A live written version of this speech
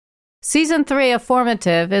Season 3 of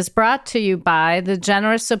Formative is brought to you by the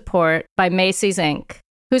generous support by Macy's, Inc.,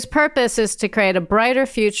 whose purpose is to create a brighter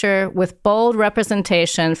future with bold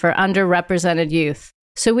representation for underrepresented youth,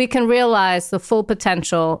 so we can realize the full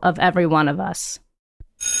potential of every one of us.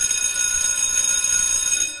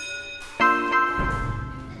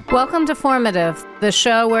 Welcome to Formative, the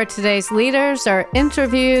show where today's leaders are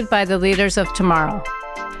interviewed by the leaders of tomorrow.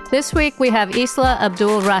 This week we have Islah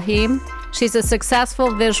Abdul-Rahim. She's a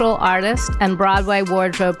successful visual artist and Broadway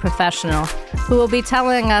wardrobe professional who will be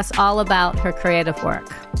telling us all about her creative work.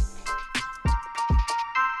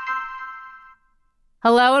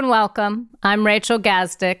 Hello and welcome. I'm Rachel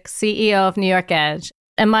Gazdick, CEO of New York Edge,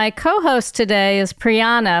 and my co-host today is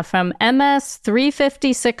Prianna from MS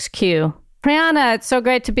 356Q. Prianna, it's so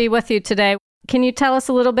great to be with you today. Can you tell us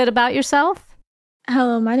a little bit about yourself?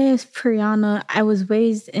 Hello, my name is Prianna. I was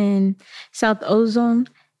raised in South Ozone,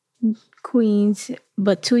 Queens,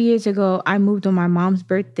 but 2 years ago, I moved on my mom's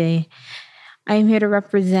birthday. I am here to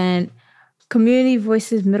represent Community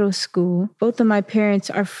Voices Middle School. Both of my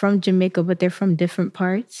parents are from Jamaica, but they're from different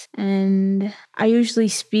parts. And I usually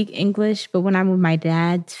speak English, but when I'm with my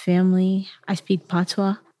dad's family, I speak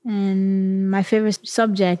Patois. And my favorite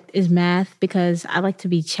subject is math because I like to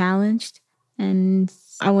be challenged. And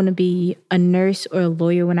I want to be a nurse or a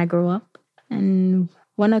lawyer when I grow up. And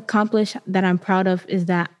one accomplishment that I'm proud of is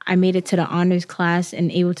that I made it to the honors class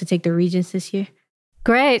and able to take the Regents this year.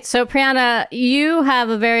 Great. So, Prianna, you have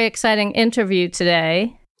a very exciting interview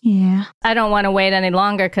today. Yeah. I don't want to wait any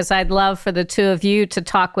longer because I'd love for the two of you to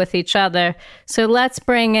talk with each other. So let's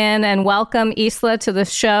bring in and welcome Islah to the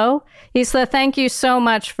show. Islah, thank you so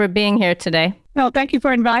much for being here today. Oh, thank you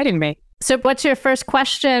for inviting me. So what's your first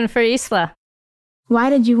question for Islah?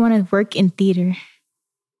 Why did you want to work in theater?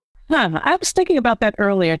 I was thinking about that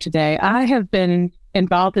earlier today. I have been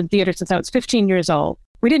involved in theater since I was 15 years old.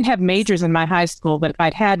 We didn't have majors in my high school, but if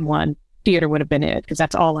I'd had one, theater would have been it, because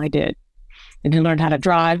that's all I did. I didn't learn how to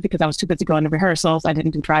drive because I was too busy going to rehearsals. I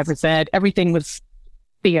didn't do driver's ed. Everything was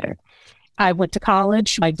theater. I went to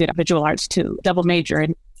college. I did visual arts too, double major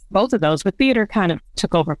in both of those, but theater kind of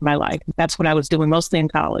took over my life. That's what I was doing mostly in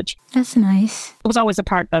college. That's nice. It was always a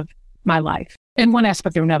part of my life in one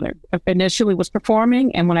aspect or another. Initially was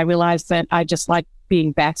performing, and when I realized that I just liked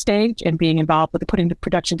being backstage and being involved with putting the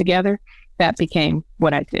production together, that became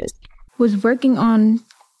what I did. Was working on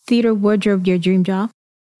theater wardrobe your dream job?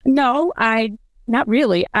 No, not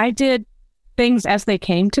really. I did things as they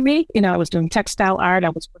came to me. I was doing textile art. I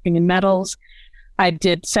was working in metals. I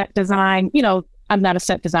did set design. I'm not a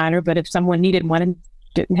set designer, but if someone needed one and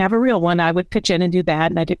didn't have a real one, I would pitch in and do that.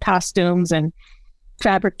 And I did costumes and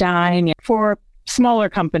fabric dyeing for smaller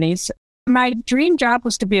companies. My dream job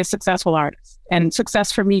was to be a successful artist. And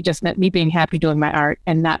success for me just meant me being happy doing my art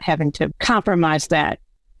and not having to compromise that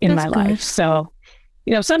in my life. So,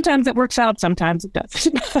 sometimes it works out, sometimes it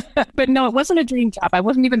doesn't. But no, it wasn't a dream job. I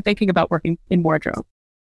wasn't even thinking about working in wardrobe.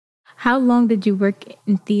 How long did you work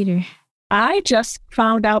in theater? I just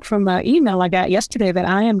found out from an email I got yesterday that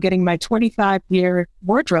I am getting my 25-year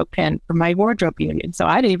wardrobe pin from my wardrobe union. So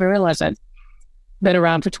I didn't even realize I'd been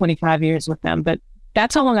around for 25 years with them. But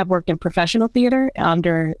that's how long I've worked in professional theater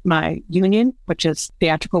under my union, which is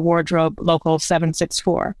Theatrical Wardrobe Local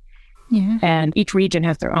 764. Yeah. And each region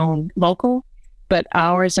has their own local, but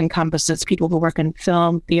ours encompasses people who work in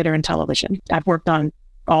film, theater, and television. I've worked on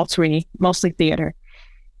all three, mostly theater.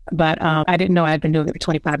 But I didn't know I'd been doing it for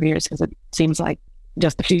 25 years because it seems like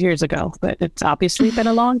just a few years ago, but it's obviously been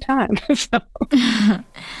a long time.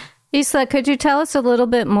 Islah, could you tell us a little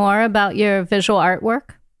bit more about your visual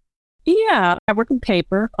artwork? Yeah, I work in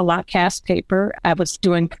paper, a lot cast paper. I was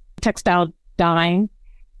doing textile dyeing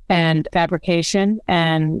and fabrication,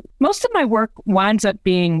 and most of my work winds up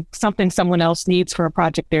being something someone else needs for a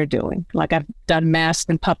project they're doing. Like I've done masks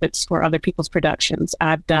and puppets for other people's productions.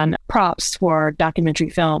 I've done props for documentary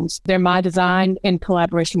films. They're my design in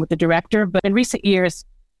collaboration with the director, but in recent years,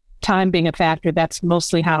 time being a factor, that's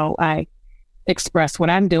mostly how I express what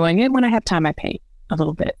I'm doing. And when I have time, I paint a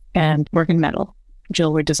little bit and work in metal,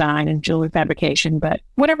 jewelry design and jewelry fabrication. But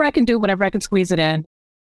whatever I can do, whatever I can squeeze it in.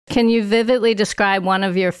 Can you vividly describe one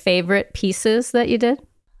of your favorite pieces that you did?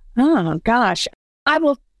 Oh, gosh. I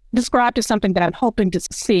will describe to something that I'm hoping to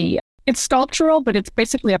see. It's sculptural, but it's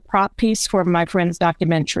basically a prop piece for my friend's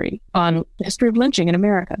documentary on the history of lynching in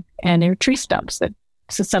America. And there are tree stumps that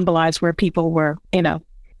symbolize where people were,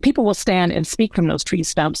 people will stand and speak from those tree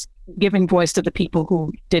stumps, giving voice to the people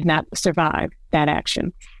who did not survive that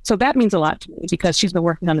action. So that means a lot to me because she's been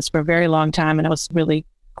working on this for a very long time, and I was really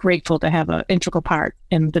grateful to have an integral part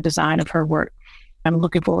in the design of her work. I'm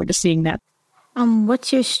looking forward to seeing that.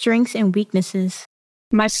 What's your strengths and weaknesses?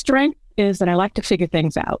 My strength is that I like to figure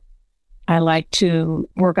things out. I like to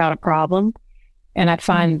work out a problem. And I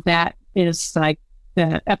find that is like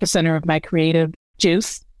the epicenter of my creative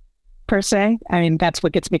juice, per se. I mean, that's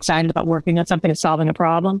what gets me excited about working on something and solving a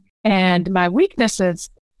problem. And my weakness is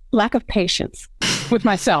lack of patience with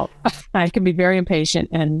myself. I can be very impatient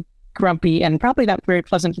and grumpy and probably not very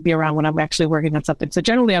pleasant to be around when I'm actually working on something. So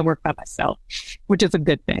generally I work by myself, which is a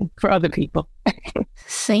good thing for other people.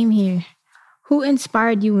 Same here. Who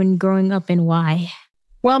inspired you when growing up and why?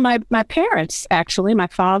 Well, my parents, actually. My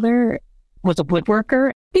father was a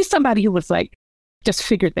woodworker. He's somebody who was like, just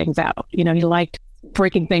figure things out. You know, he liked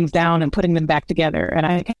breaking things down and putting them back together. And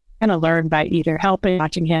I kind of learned by either helping,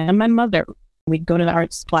 watching him. And my mother, we'd go to the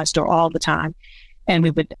art supply store all the time. And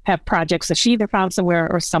we would have projects that she either found somewhere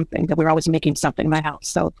or something that we were always making something in my house.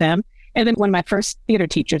 So them. And then one of my first theater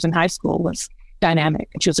teachers in high school was dynamic.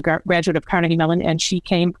 She was a graduate of Carnegie Mellon, and she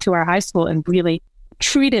came to our high school and really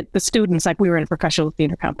treated the students like we were in a professional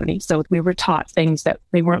theater company. So we were taught things that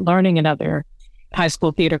they weren't learning in other high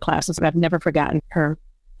school theater classes. I've never forgotten her.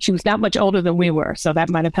 She was not much older than we were, so that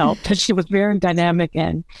might have helped. But she was very dynamic,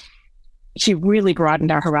 and she really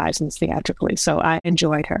broadened our horizons theatrically. So I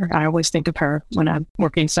enjoyed her. I always think of her when I'm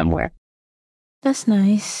working somewhere. That's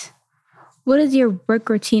nice. What is your work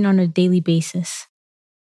routine on a daily basis?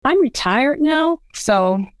 I'm retired now,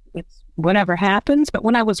 so it's whatever happens. But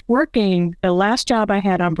when I was working, the last job I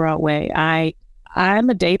had on Broadway, I'm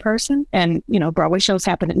a day person, and, you know, Broadway shows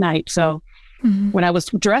happen at night. So when I was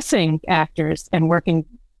dressing actors and working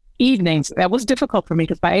evenings, that was difficult for me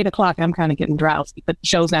because by 8 o'clock, I'm kind of getting drowsy, but the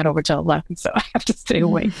show's not over till 11, so I have to stay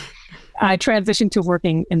awake. I transitioned to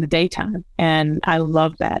working in the daytime, and I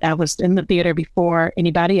love that. I was in the theater before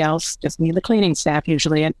anybody else, just me and the cleaning staff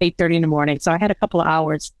usually at 8:30 in the morning. So I had a couple of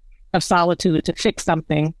hours of solitude to fix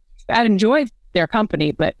something. I enjoyed their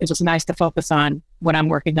company, but it was nice to focus on what I'm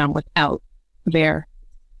working on without their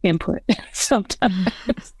input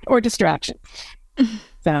sometimes or distraction.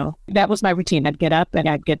 So that was my routine. I'd get up and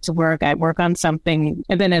I'd get to work. I'd work on something.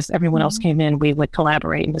 And then as everyone else came in, we would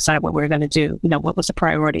collaborate and decide what we were going to do. You know, what was the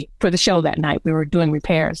priority for the show that night. We were doing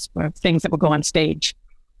repairs for things that would go on stage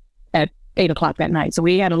at 8 o'clock that night. So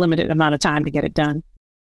we had a limited amount of time to get it done.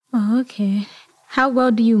 Oh, okay. How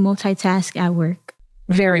well do you multitask at work?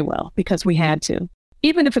 Very well, because we had to.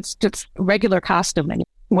 Even if it's just regular costuming,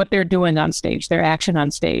 what they're doing on stage, their action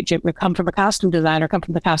on stage, it would come from a costume designer, come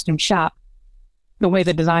from the costume shop, the way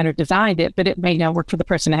the designer designed it, but it may not work for the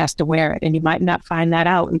person that has to wear it. And you might not find that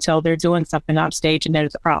out until they're doing something on stage and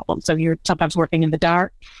there's a problem. So you're sometimes working in the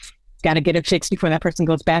dark, got to get it fixed before that person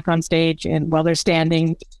goes back on stage. And while they're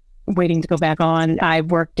standing, waiting to go back on, I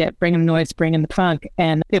worked at Bringing the Noise, Bringing the Funk,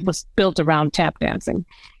 and it was built around tap dancing.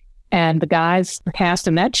 And the guys, the cast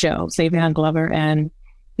in that show, Savion Glover and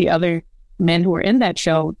the other men who were in that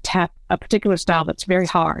show, tap a particular style that's very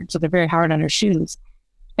hard. So they're very hard on their shoes.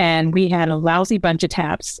 And we had a lousy bunch of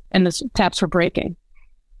taps, and the taps were breaking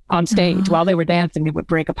on stage. While they were dancing, they would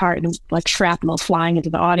break apart and like shrapnel flying into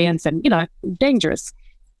the audience and, you know, dangerous.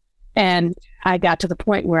 And I got to the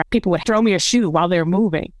point where people would throw me a shoe while they were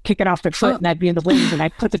moving, kick it off their foot, and I'd be in the wings, and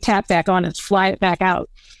I'd put the tap back on and fly it back out,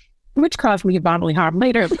 which caused me bodily harm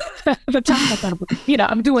later. At the time, I thought, you know,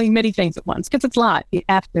 I'm doing many things at once because it's a lot. You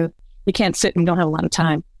can't sit and don't have a lot of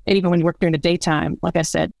time. And even when you work during the daytime, like I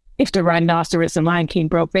said, if the Rhinoceros and Lion King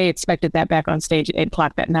broke, they expected that back on stage at 8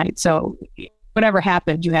 o'clock that night. So whatever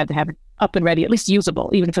happened, you had to have it up and ready, at least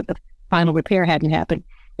usable, even if the final repair hadn't happened.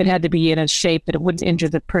 It had to be in a shape that it wouldn't injure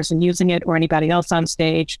the person using it or anybody else on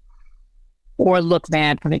stage or look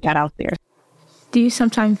bad when it got out there. Do you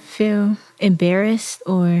sometimes feel embarrassed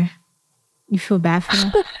or you feel bad for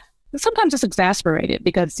that? Sometimes it's exasperated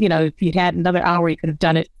because, you know, if you'd had another hour, you could have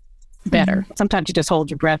done it better. Sometimes you just hold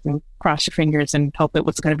your breath and cross your fingers and hope it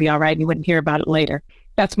was going to be all right and you wouldn't hear about it later.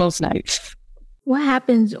 That's most nights. What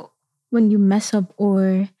happens when you mess up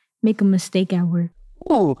or make a mistake at work?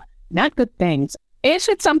 Oh, not good things. If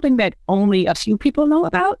it's something that only a few people know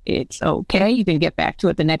about, it's okay. You can get back to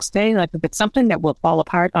it the next day. Like if it's something that will fall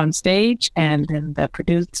apart on stage and then the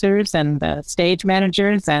producers and the stage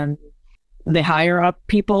managers and the higher up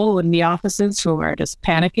people in the offices who are just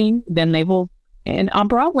panicking, then they will. And on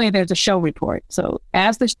Broadway, there's a show report. So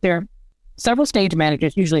there are several stage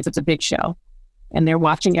managers, usually if it's a big show, and they're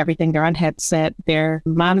watching everything. They're on headset. They're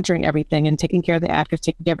monitoring everything and taking care of the actors,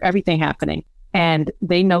 taking care of everything happening. And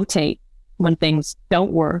they notate when things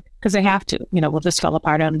don't work because they have to. You know, well, this fell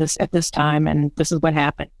apart on this at this time, and this is what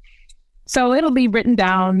happened. So it'll be written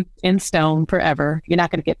down in stone forever. You're not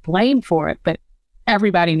going to get blamed for it, but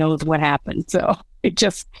everybody knows what happened. So it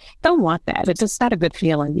just don't want that. It's just not a good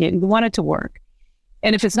feeling. You want it to work.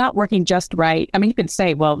 And if it's not working just right, I mean, you can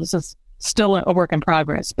say, well, this is still a work in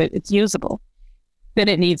progress, but it's usable. Then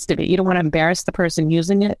it needs to be. You don't want to embarrass the person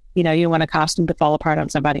using it. You know, you don't want a costume to fall apart on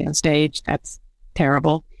somebody on stage. That's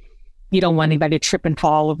terrible. You don't want anybody to trip and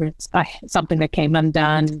fall over something that came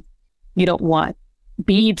undone. You don't want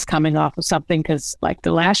beads coming off of something because, like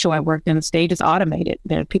the last show I worked in, the stage is automated.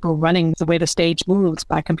 There are people running the way the stage moves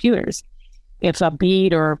by computers. If a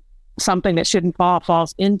bead or something that shouldn't fall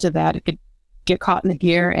falls into that, it could get caught in the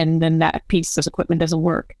gear, and then that piece of equipment doesn't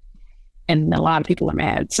work. And a lot of people are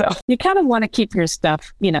mad. So you kind of want to keep your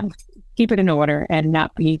stuff, you know, keep it in order and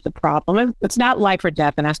not be the problem. It's not life or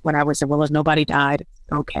death. And that's what I would say, well, if nobody died,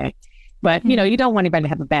 okay. But, you know, you don't want anybody to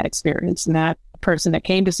have a bad experience, not the person that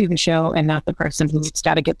came to see the show and not the person who's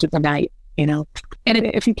got to get through the night, you know. And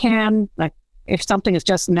if you can, like, if something is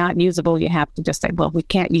just not usable, you have to just say, well, we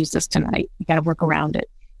can't use this tonight. You got to work around it.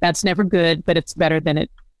 That's never good, but it's better than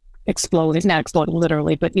it exploding. It's not exploding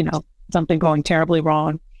literally, but, you know, something going terribly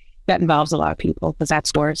wrong. That involves a lot of people because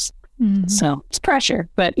that's worse. Mm-hmm. So it's pressure.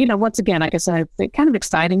 But, you know, once again, like I said, it's kind of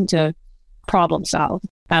exciting to problem solve.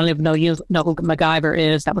 I don't even know who MacGyver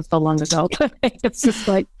is. That was so long ago. It's just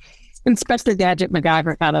like Inspector Gadget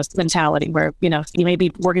MacGyver kind of mentality where, you know, you may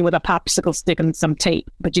be working with a popsicle stick and some tape,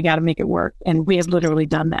 but you got to make it work. And we have literally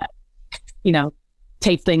done that. You know,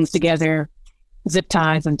 tape things together, zip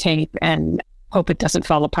ties and tape, and hope it doesn't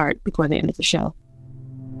fall apart before the end of the show.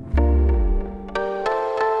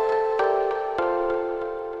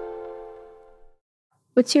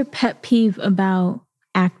 What's your pet peeve about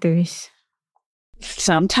actors?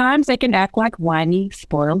 Sometimes they can act like whiny,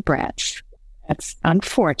 spoiled brats. That's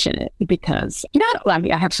unfortunate because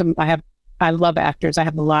I love actors. I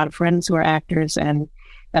have a lot of friends who are actors, and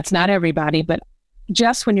that's not everybody, but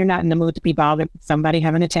just when you're not in the mood to be bothered with somebody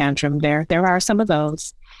having a tantrum, there are some of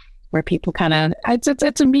those where people kind of,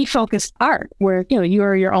 it's a me-focused art where, you know,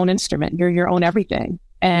 you're your own instrument, you're your own everything.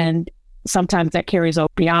 And sometimes that carries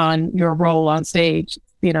over beyond your role on stage.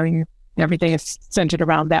 You know, everything is centered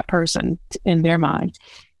around that person in their mind.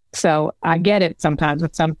 So I get it sometimes,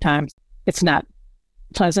 but sometimes it's not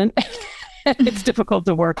pleasant. It's difficult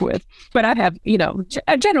to work with. But I have, you know,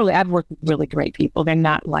 generally I've worked with really great people. They're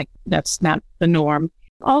not like, that's not the norm.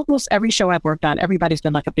 Almost every show I've worked on, everybody's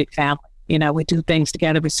been like a big family. You know, we do things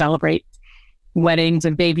together. We celebrate weddings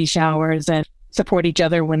and baby showers and support each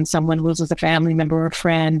other when someone loses a family member or a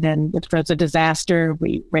friend. And if there's a disaster,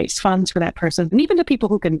 we raise funds for that person. And even the people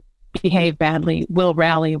who can behave badly will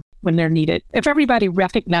rally when they're needed. If everybody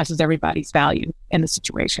recognizes everybody's value in the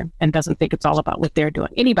situation and doesn't think it's all about what they're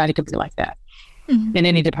doing, anybody could be like that in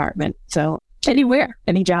any department. So anywhere,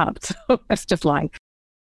 any job. So that's just life.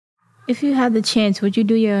 If you had the chance, would you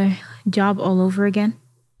do your job all over again?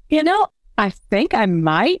 You know, I think I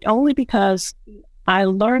might, only because I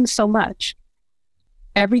learned so much.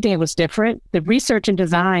 Every day was different. The research and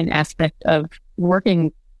design aspect of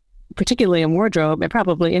working, particularly in wardrobe and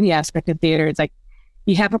probably any aspect of theater, it's like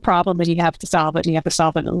you have a problem and you have to solve it, and you have to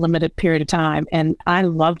solve it in a limited period of time. And I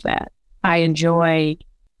love that. I enjoy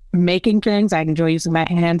making things. I enjoy using my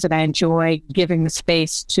hands, and I enjoy giving the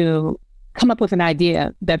space to come up with an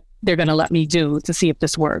idea that they're going to let me do to see if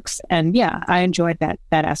this works. And yeah, I enjoyed that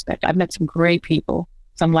aspect. I've met some great people,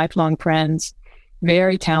 some lifelong friends,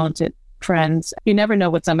 very talented friends. You never know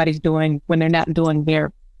what somebody's doing when they're not doing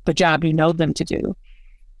the job you know them to do.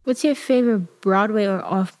 What's your favorite Broadway or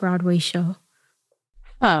off-Broadway show?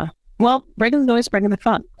 Well, Bringing the Noise, Bringing the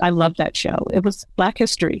Fun. I love that show. It was Black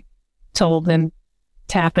history told in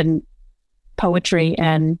tap and poetry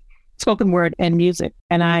and spoken word and music.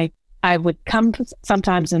 And I would come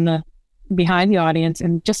sometimes behind the audience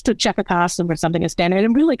and just to check a costume or something and stand there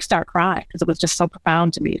and really start crying because it was just so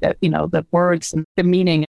profound to me that, you know, the words and the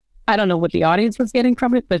meaning. I don't know what the audience was getting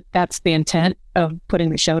from it, but that's the intent of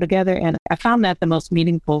putting the show together. And I found that the most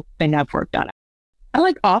meaningful thing I've worked on. I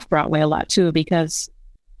like off-Broadway a lot too, because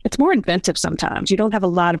it's more inventive sometimes. You don't have a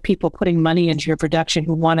lot of people putting money into your production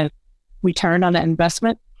who want to return on that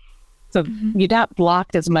investment. So you're not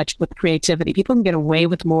blocked as much with creativity. People can get away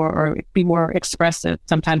with more or be more expressive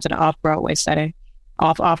sometimes in an off-Broadway setting,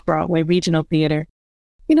 off-Broadway regional theater.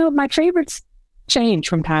 You know, my favorites change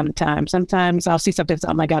from time to time. Sometimes I'll see something,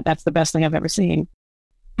 oh my God, that's the best thing I've ever seen.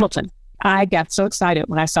 Milton. I got so excited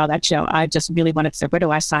when I saw that show. I just really wanted to say, where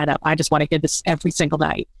do I sign up? I just want to hear this every single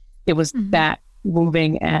night. It was that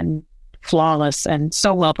moving and flawless and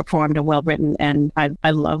so well performed and well written. And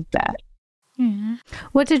I love that. Yeah.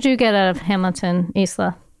 What did you get out of Hamilton,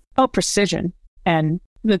 Islah? Oh, precision and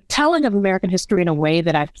the telling of American history in a way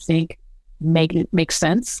that I think makes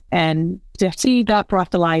sense, and to see that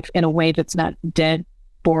brought to life in a way that's not dead,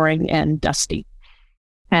 boring, and dusty.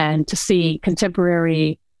 and to see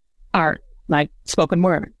contemporary art like spoken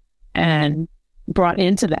word and brought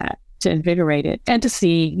into that to invigorate it, and to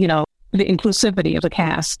see, the inclusivity of the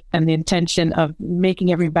cast and the intention of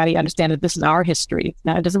making everybody understand that this is our history.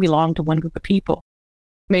 Now, it doesn't belong to one group of people.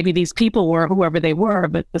 Maybe these people were whoever they were,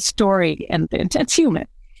 but the story and the intent's human.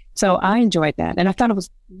 So I enjoyed that. And I thought it was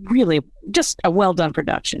really just a well-done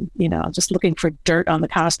production, just looking for dirt on the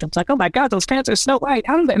costumes. Like, oh my God, those pants are Snow White.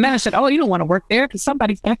 How did they? And then I said, oh, you don't want to work there because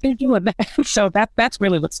somebody's back there doing that. So that's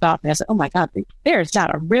really what stopped me. I said, oh my God, there's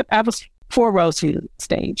not a rip. I was 4 rows from the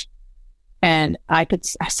stage. And I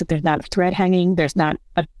said, there's not a thread hanging. There's not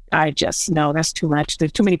no, that's too much.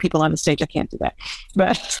 There's too many people on the stage. I can't do that.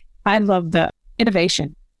 But I love the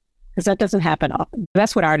innovation, because that doesn't happen often.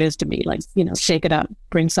 That's what art is to me. Like, shake it up,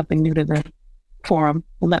 bring something new to the forum,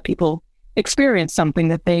 and let people experience something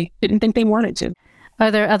that they didn't think they wanted to. Are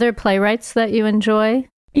there other playwrights that you enjoy?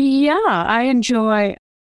 Yeah, I enjoy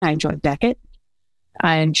Beckett.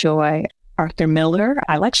 I enjoy Arthur Miller.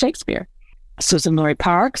 I like Shakespeare. Susan Laurie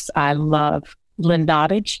Parks. I love Lynn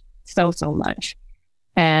Nottage so much.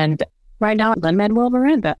 And right now, Lin-Manuel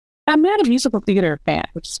Miranda. I'm not a musical theater fan,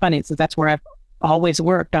 which is funny, because that's where I've always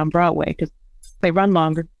worked on Broadway, because they run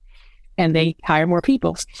longer and they hire more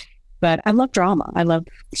people. But I love drama. I love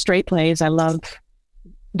straight plays. I love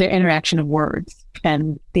the interaction of words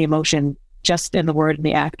and the emotion just in the word and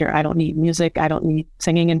the actor. I don't need music. I don't need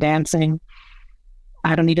singing and dancing.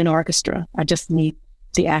 I don't need an orchestra. I just need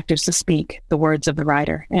the actors to speak the words of the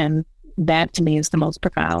writer. And that to me is the most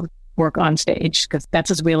profound work on stage, because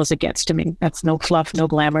that's as real as it gets to me. That's no fluff, no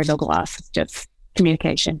glamour, no gloss. It's just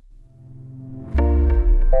communication.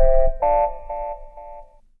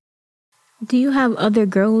 Do you have other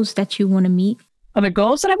girls that you want to meet? Other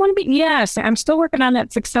goals that I want to meet? Yes. I'm still working on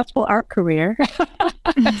that successful art career.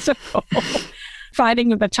 That's a goal. Finding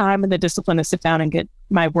the time and the discipline to sit down and get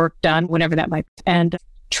my work done, whenever that might be. And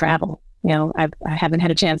travel. I haven't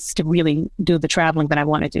had a chance to really do the traveling that I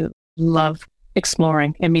want to do. Love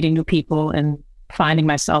exploring and meeting new people and finding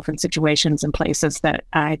myself in situations and places that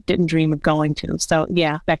I didn't dream of going to. So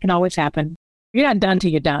yeah, that can always happen. You're not done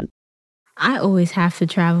till you're done. I always have to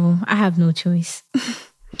travel. I have no choice.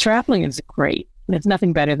 Traveling is great. There's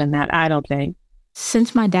nothing better than that, I don't think.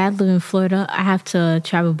 Since my dad lives in Florida, I have to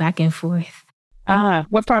travel back and forth.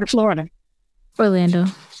 What part of Florida? Orlando.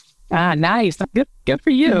 Nice. Good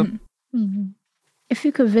for you. Mm-hmm. Mm-hmm. If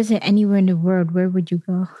you could visit anywhere in the world, where would you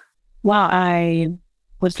go? Well, I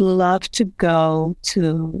would love to go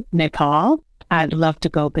to Nepal. I'd love to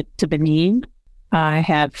go to Benin. I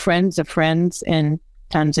have friends of friends in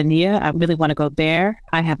Tanzania. I really want to go there.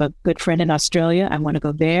 I have a good friend in Australia. I want to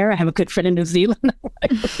go there. I have a good friend in New Zealand. I want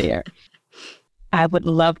to go there. I would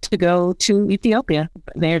love to go to Ethiopia.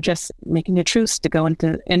 They're just making a truce to go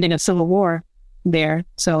into ending a civil war there.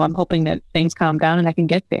 So I'm hoping that things calm down and I can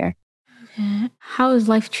get there. How is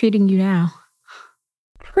life treating you now?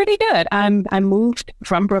 Pretty good. I moved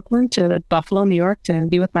from Brooklyn to Buffalo, New York to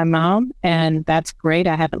be with my mom, and that's great.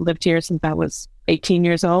 I haven't lived here since I was 18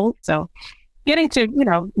 years old. So getting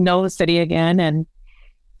to, know the city again and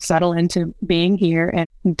settle into being here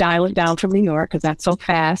and dial it down from New York, because that's so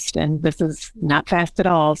fast and this is not fast at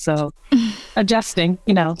all. So adjusting,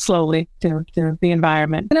 slowly to the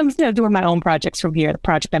environment. And I'm doing my own projects from here. The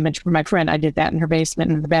project I mentioned for my friend, I did that in her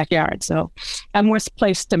basement in the backyard. So I'm more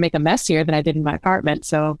placed to make a mess here than I did in my apartment.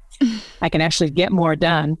 So I can actually get more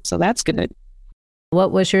done. So that's good.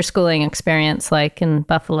 What was your schooling experience like in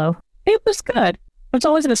Buffalo? It was good. I was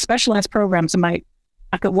always in a specialized program. So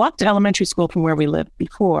I could walk to elementary school from where we lived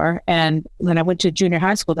before. And then I went to junior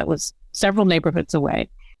high school that was several neighborhoods away.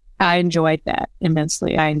 I enjoyed that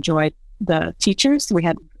immensely. I enjoyed the teachers. We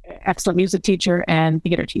had an excellent music teacher and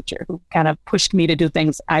theater teacher who kind of pushed me to do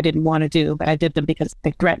things I didn't want to do, but I did them because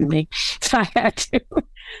they threatened me. So I had to.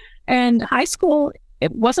 And high school,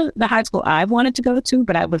 it wasn't the high school I wanted to go to,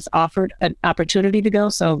 but I was offered an opportunity to go.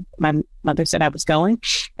 So my mother said I was going,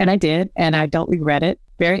 and I did, and I don't regret it.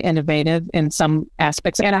 Very innovative in some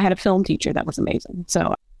aspects. And I had a film teacher that was amazing.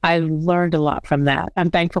 So I learned a lot from that.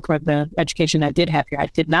 I'm thankful for the education I did have here. I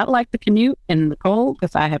did not like the commute in the cold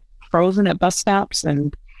because I have frozen at bus stops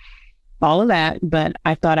and all of that. But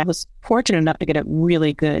I thought I was fortunate enough to get a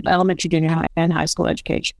really good elementary, junior high, and high school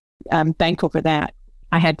education. I'm thankful for that.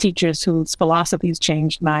 I had teachers whose philosophies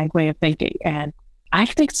changed my way of thinking. And I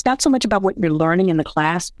think it's not so much about what you're learning in the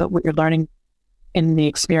class, but what you're learning in the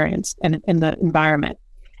experience and in the environment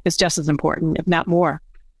is just as important, if not more.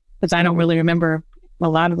 Because I don't really remember a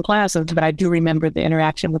lot of the classes, but I do remember the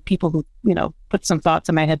interaction with people who, put some thoughts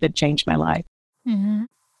in my head that changed my life. Mm-hmm.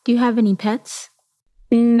 Do you have any pets?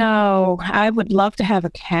 No, I would love to have a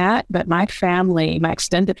cat, but my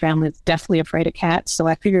extended family is definitely afraid of cats. So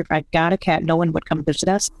I figure if I got a cat, no one would come visit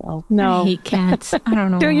us. So no. I hate cats. I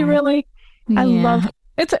don't know. Do you really? Yeah. I love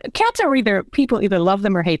cats are people either love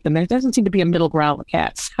them or hate them. There doesn't seem to be a middle ground with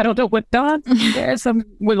cats. I don't know what dogs. There's some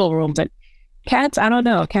wiggle room, but cats, I don't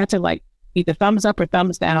know. Cats are like either thumbs up or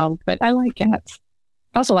thumbs down, but I like cats.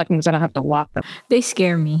 I also like them because I don't have to walk them. They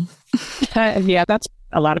scare me. Yeah, that's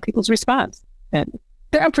a lot of people's response. And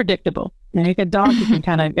they're unpredictable. Like a dog, you can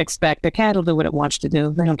kind of expect. A cat will do what it wants to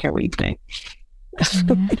do. They don't care what you think.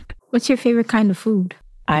 What's your favorite kind of food?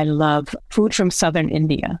 I love food from southern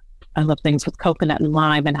India. I love things with coconut and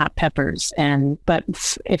lime and hot peppers.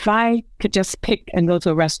 But if I could just pick and go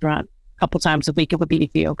to a restaurant a couple times a week, it would be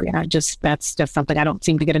Ethiopia. That's just something I don't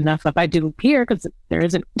seem to get enough of. I do here because there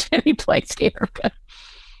isn't any place here. But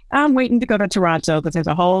I'm waiting to go to Toronto because there's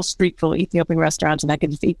a whole street full of Ethiopian restaurants and I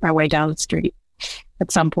can just eat my way down the street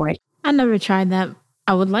at some point. I never tried that.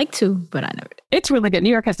 I would like to, but I never did. It's really good. New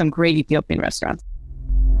York has some great Ethiopian restaurants.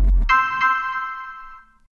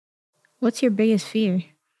 What's your biggest fear?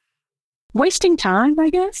 Wasting time, I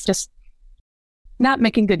guess. Just not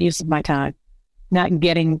making good use of my time. Not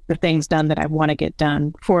getting the things done that I want to get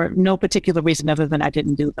done for no particular reason other than I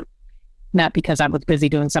didn't do them. Not because I was busy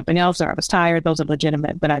doing something else or I was tired. Those are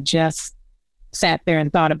legitimate, but I just sat there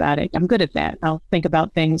and thought about it. I'm good at that. I'll think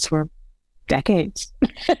about things for decades.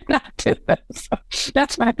 Not do them. So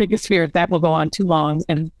that's my biggest fear. That will go on too long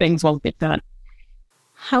and things won't get done.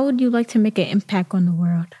 How would you like to make an impact on the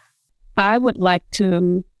world? I would like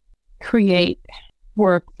to create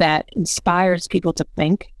work that inspires people to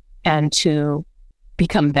think and to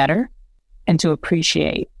become better and to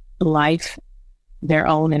appreciate life, their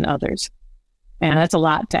own and others. And that's a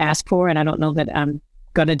lot to ask for. And I don't know that I'm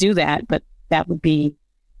going to do that, but that would be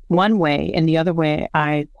one way. And the other way,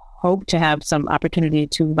 I hope to have some opportunity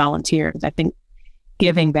to volunteer. I think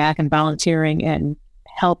giving back and volunteering and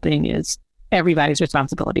helping is everybody's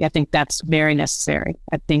responsibility. I think that's very necessary.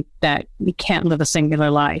 I think that we can't live a singular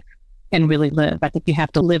life and really live. I think you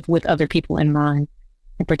have to live with other people in mind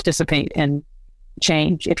and participate and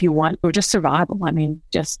change if you want, or just survival. I mean,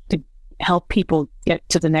 just to help people get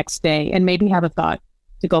to the next day and maybe have a thought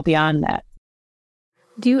to go beyond that.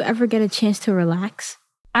 Do you ever get a chance to relax?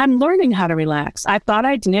 I'm learning how to relax. I thought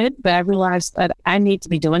I did, but I realized that I need to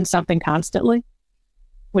be doing something constantly,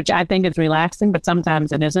 which I think is relaxing, but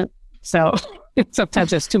sometimes it isn't. So sometimes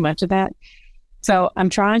there's too much of that. So I'm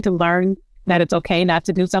trying to learn that it's okay not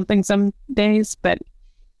to do something some days, but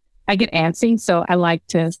I get antsy. So I like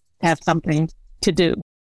to have something to do.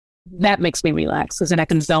 That makes me relax because then I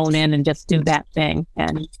can zone in and just do that thing.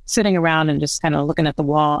 And sitting around and just kind of looking at the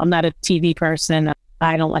wall. I'm not a TV person.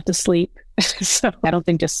 I don't like to sleep. So I don't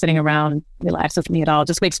think just sitting around relaxes me at all. It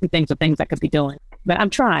just makes me think of things I could be doing. But I'm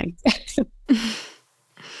trying.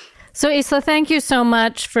 So Islah, thank you so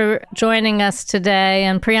much for joining us today.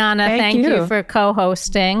 And Prianna, thank you for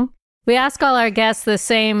co-hosting. We ask all our guests the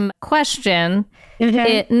same question.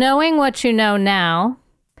 Knowing what you know now,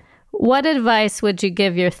 what advice would you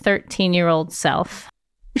give your 13-year-old self?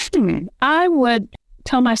 I would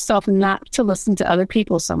tell myself not to listen to other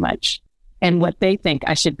people so much and what they think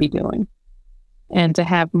I should be doing, and to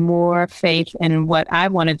have more faith in what I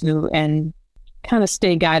want to do and kind of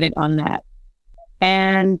stay guided on that.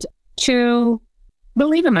 And to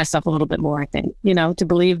believe in myself a little bit more, I think, to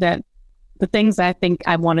believe that the things I think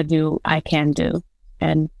I want to do, I can do,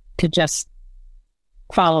 and to just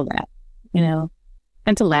follow that,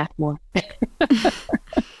 and to laugh more.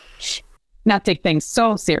 Not take things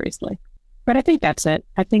so seriously. But I think that's it.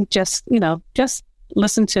 I think just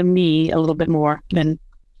listen to me a little bit more than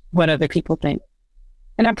what other people think.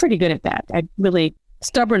 And I'm pretty good at that. I really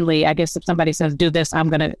stubbornly, I guess if somebody says do this, I'm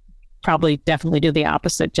going to probably definitely do the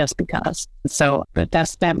opposite just because. So, but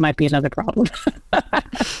that might be another problem.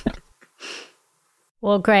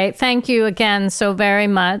 Well, great. Thank you again so very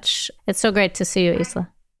much. It's so great to see you, Islah.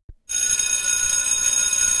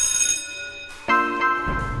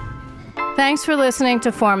 Thanks for listening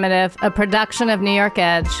to Formative, a production of New York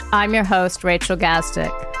Edge. I'm your host, Rachel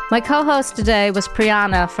Gazdick. My co-host today was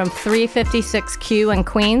Prianna from 356Q in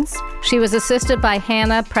Queens. She was assisted by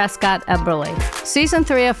Hannah Prescott Eberly. Season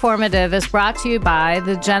 3 of Formative is brought to you by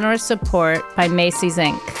the generous support by Macy's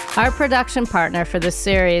Inc. Our production partner for this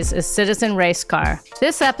series is Citizen Race Car.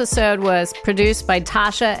 This episode was produced by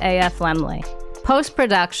Tasha A.F. Lemley.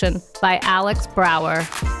 Post-production by Alex Brower.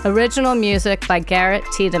 Original music by Garrett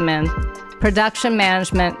Tiedemann. Production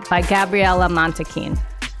management by Gabriella Montequin.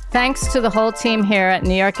 Thanks to the whole team here at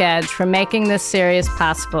New York Edge for making this series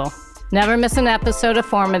possible. Never miss an episode of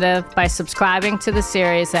Formative by subscribing to the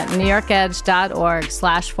series at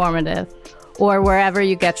newyorkedge.org/formative or wherever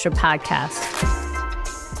you get your podcasts.